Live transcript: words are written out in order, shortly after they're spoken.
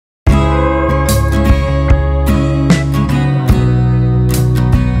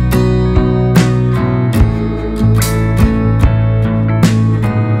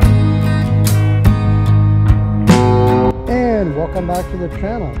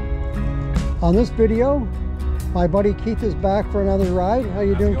channel. On this video, my buddy Keith is back for another ride. How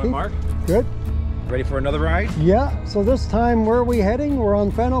you doing, Keith? Mark? Good. Ready for another ride? Yeah, so this time where are we heading? We're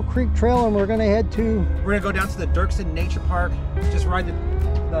on Fanno Creek Trail and we're gonna head to... We're gonna go down to the Dirksen Nature Park, just ride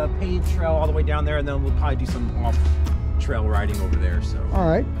the paved trail all the way down there, and then we'll probably do some off trail riding over there. So. All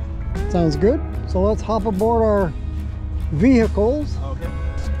right, sounds good. So let's hop aboard our vehicles. Okay.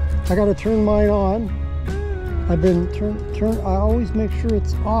 I gotta turn mine on. I've been I always make sure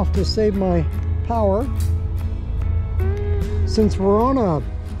it's off to save my power. Since we're on a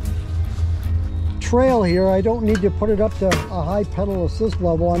trail here, I don't need to put it up to a high pedal assist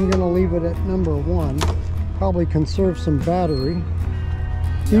level. I'm gonna leave it at number 1. Probably conserve some battery,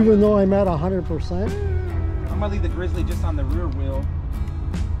 even though I'm at 100%. I'm gonna leave the Grizzly just on the rear wheel,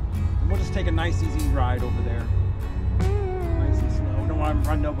 and we'll just take a nice easy ride over there. Nice and slow. We don't want to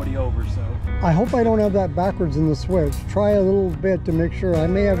run nobody over, so. I hope I don't have that backwards in the switch. Try a little bit to make sure. I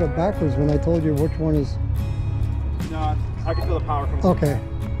may have it backwards when I told you which one is. No, I can feel the power coming. Okay.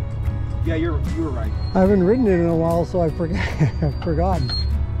 Yeah, you were right. I haven't ridden it in a while, so I've forgotten.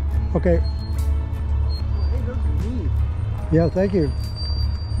 Okay. Hey, those are neat. Yeah, thank you.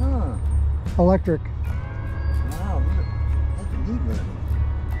 Huh. Electric. Wow, that's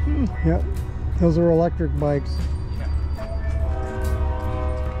neat. Yeah, those are electric bikes.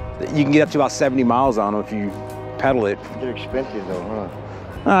 You can get up to about 70 miles on them if you pedal it. They're expensive though,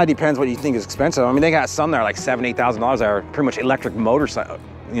 huh? It depends what you think is expensive. I mean, they got some that are like $7,000, $8,000 that are pretty much electric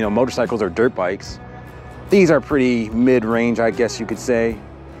motorcycles or dirt bikes. These are pretty mid-range, I guess you could say.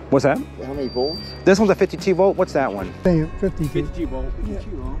 What's that? How many volts? This one's a 52 volt. What's that one? 52. 52 volt. 52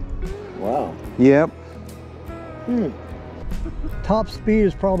 volt. Wow. Yep. Top speed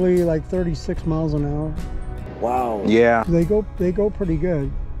is probably like 36 miles an hour. Wow. Yeah. They go pretty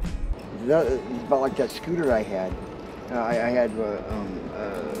good. That is about like that scooter I had. I had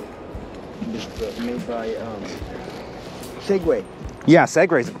made by Segway. Yeah,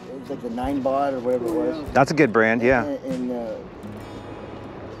 Segway's. It was like the 9-bot or whatever it was. That's a good brand, yeah. And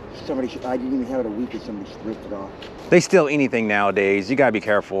somebody, I didn't even have it a week and somebody ripped it off. They steal anything nowadays. You gotta be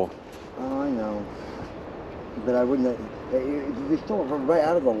careful. Oh, I know. But I wouldn't. They stole it right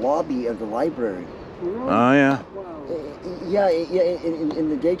out of the lobby of the library. Oh yeah. Yeah, in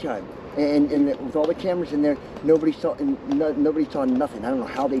the daytime, and with all the cameras in there, nobody saw nothing. I don't know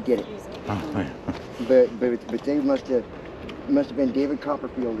how they did it. Oh, yeah. But they must have been David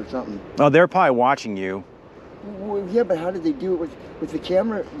Copperfield or something. Oh, they're probably watching you. Well, yeah, but how did they do it with the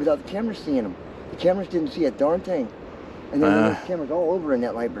camera without the cameras seeing them? The cameras didn't see a darn thing, and then there were cameras all over in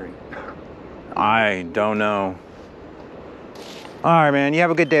that library. I don't know. All right, man. You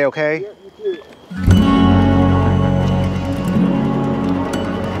have a good day, okay? Yeah, you too.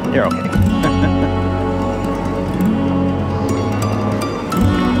 You're okay.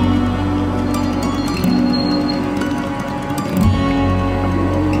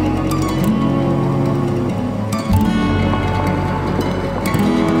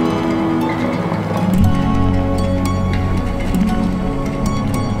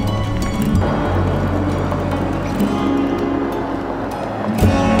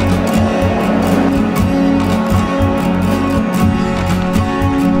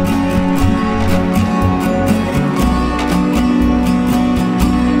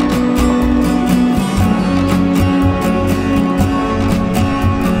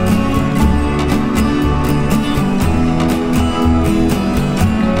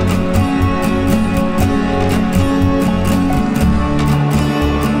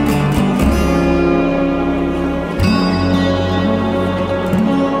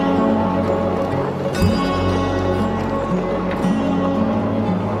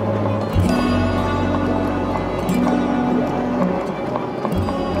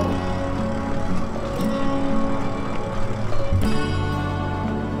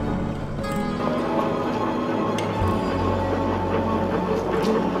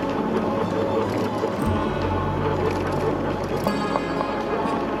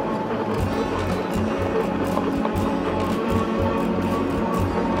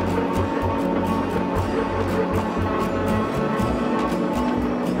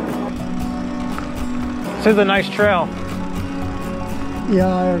 This is a nice trail. Yeah,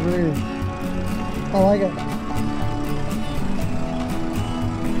 I agree. I like it.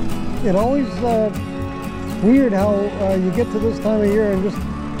 It always weird how you get to this time of year and just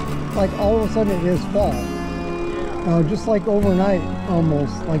like all of a sudden it is fall. Just like overnight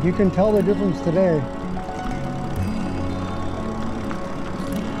almost. Like you can tell the difference today.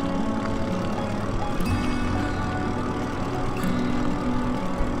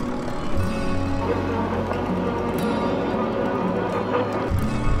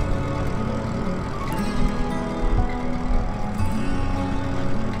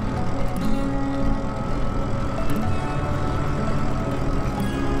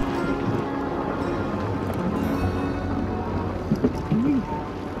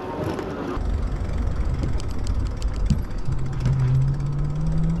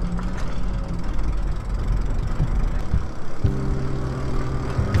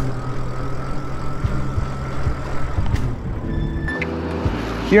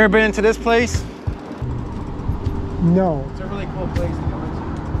 You ever been into this place? No. It's a really cool place to go into.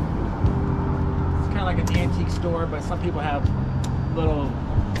 It's kind of like an antique store, but some people have little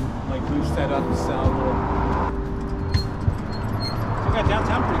like booths set up to sell little. We got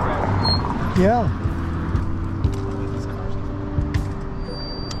downtown pretty fast. Yeah.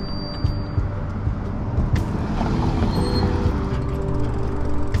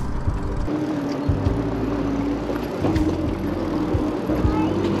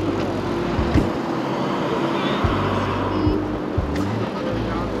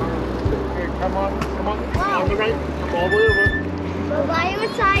 Why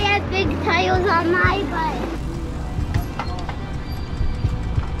was I have big tires on my bike?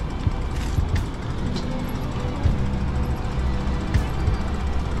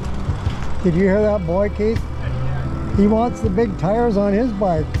 Did you hear that boy, Keith? He wants the big tires on his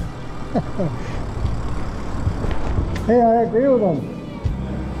bike. Hey, I agree with him.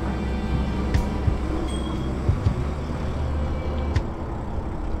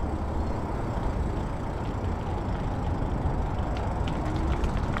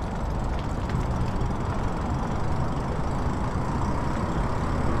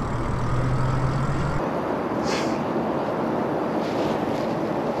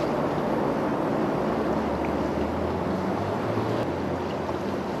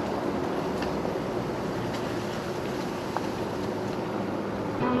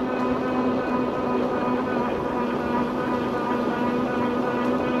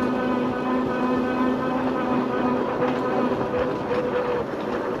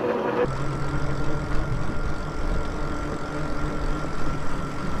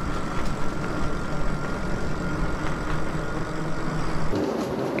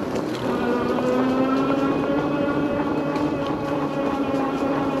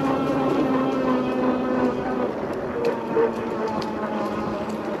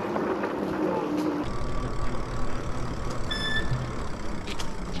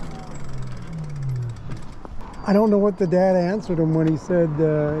 I don't know what the dad answered him when he said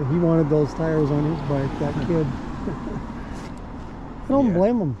he wanted those tires on his bike, that kid. I don't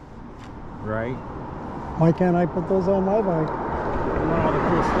blame him. Right. Why can't I put those on my bike? You want all the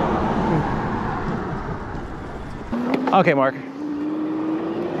cool stuff. Okay, Mark.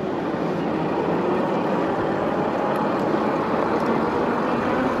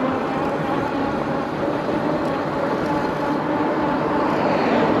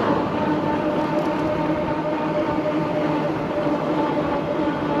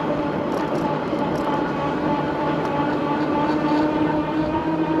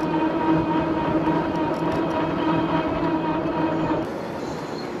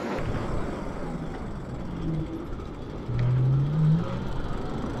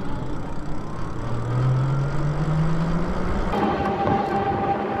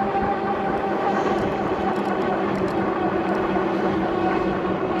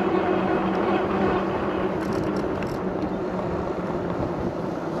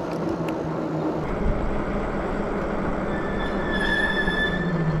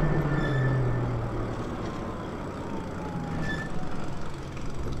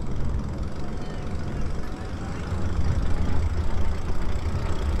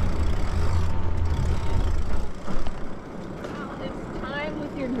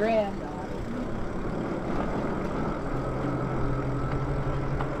 Your granddaughter.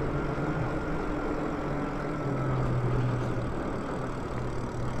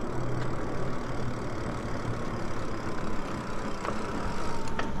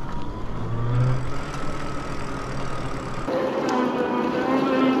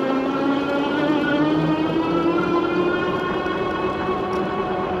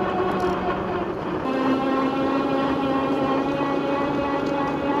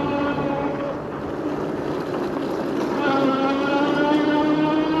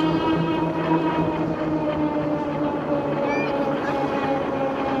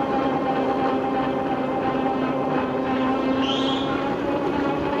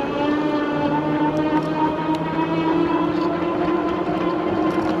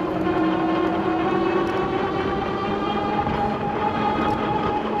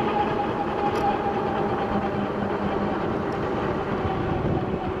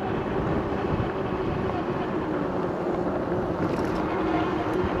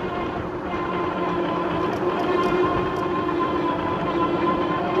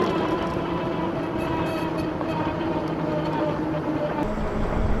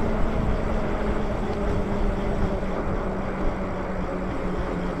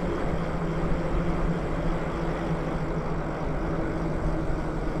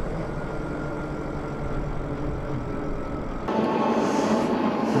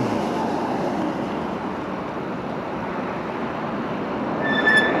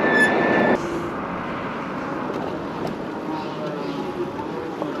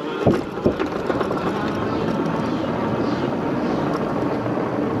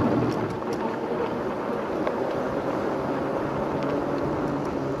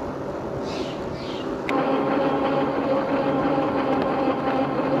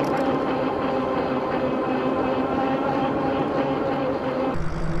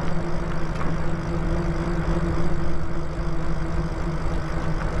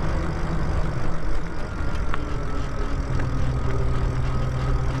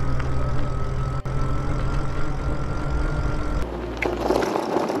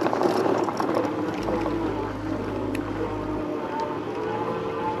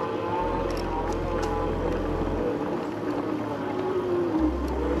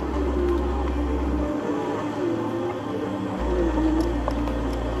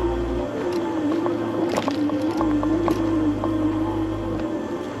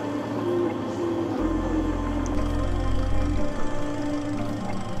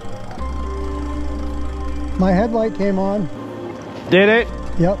 My headlight came on. Did it?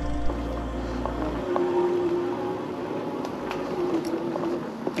 Yep.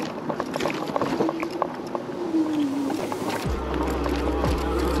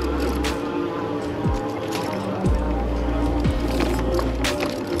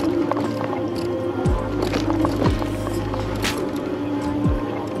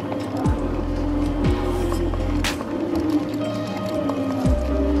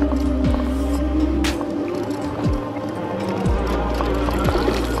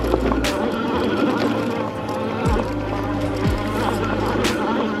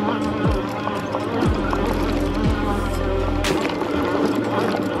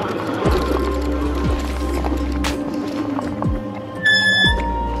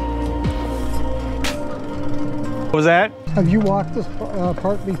 What was that? Have you walked this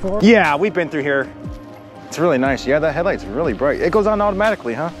park before? Yeah, we've been through here. It's really nice. Yeah, that headlight's really bright. It goes on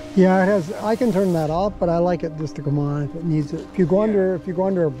automatically, huh? Yeah, it has. I can turn that off, but I like it just to come on if it needs it. If you go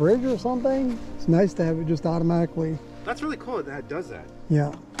under a bridge or something, it's nice to have it just automatically. That's really cool that it does that.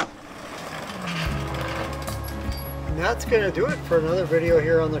 Yeah. And that's going to do it for another video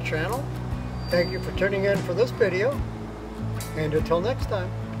here on the channel. Thank you for tuning in for this video, and until next time.